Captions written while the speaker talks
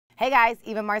Hey guys,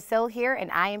 Eva Marcille here,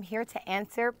 and I am here to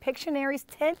answer Pictionary's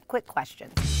 10 quick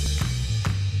questions.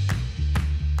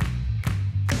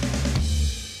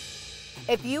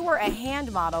 If you were a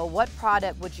hand model, what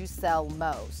product would you sell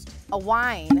most? A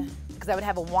wine, because I would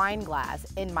have a wine glass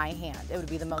in my hand. It would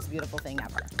be the most beautiful thing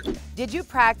ever. Did you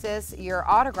practice your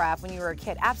autograph when you were a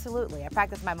kid? Absolutely. I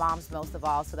practiced my mom's most of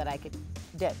all so that I could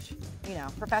ditch,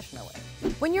 professionally.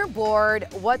 When you're bored,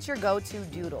 what's your go-to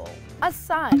doodle? A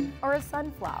sun or a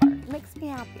sunflower. It makes me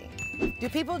happy. Do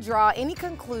people draw any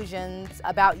conclusions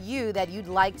about you that you'd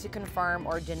like to confirm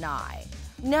or deny?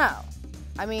 No.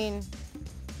 I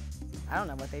don't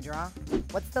know what they draw.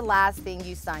 What's the last thing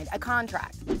you signed? A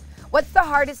contract. What's the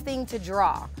hardest thing to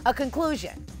draw? A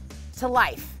conclusion to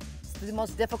life. It's the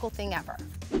most difficult thing ever.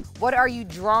 What are you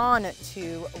drawn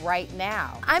to right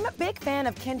now? I'm a big fan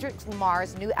of Kendrick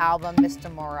Lamar's new album,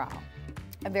 Mr. Moreau.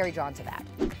 I'm very drawn to that.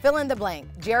 Fill in the blank.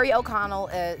 Jerry O'Connell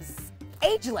is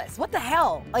ageless. What the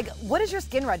hell? What is your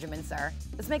skin regimen, sir?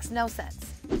 This makes no sense.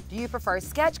 Do you prefer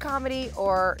sketch comedy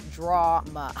or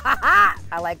drama?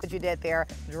 I like what you did there.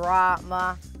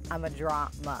 Drama. I'm a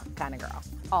drama kind of girl.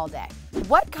 All day.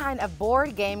 What kind of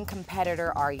board game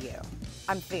competitor are you?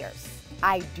 I'm fierce.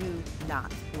 I do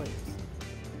not lose.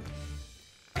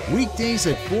 Weekdays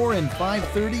at 4 and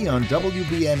 5:30 on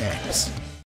WBNX.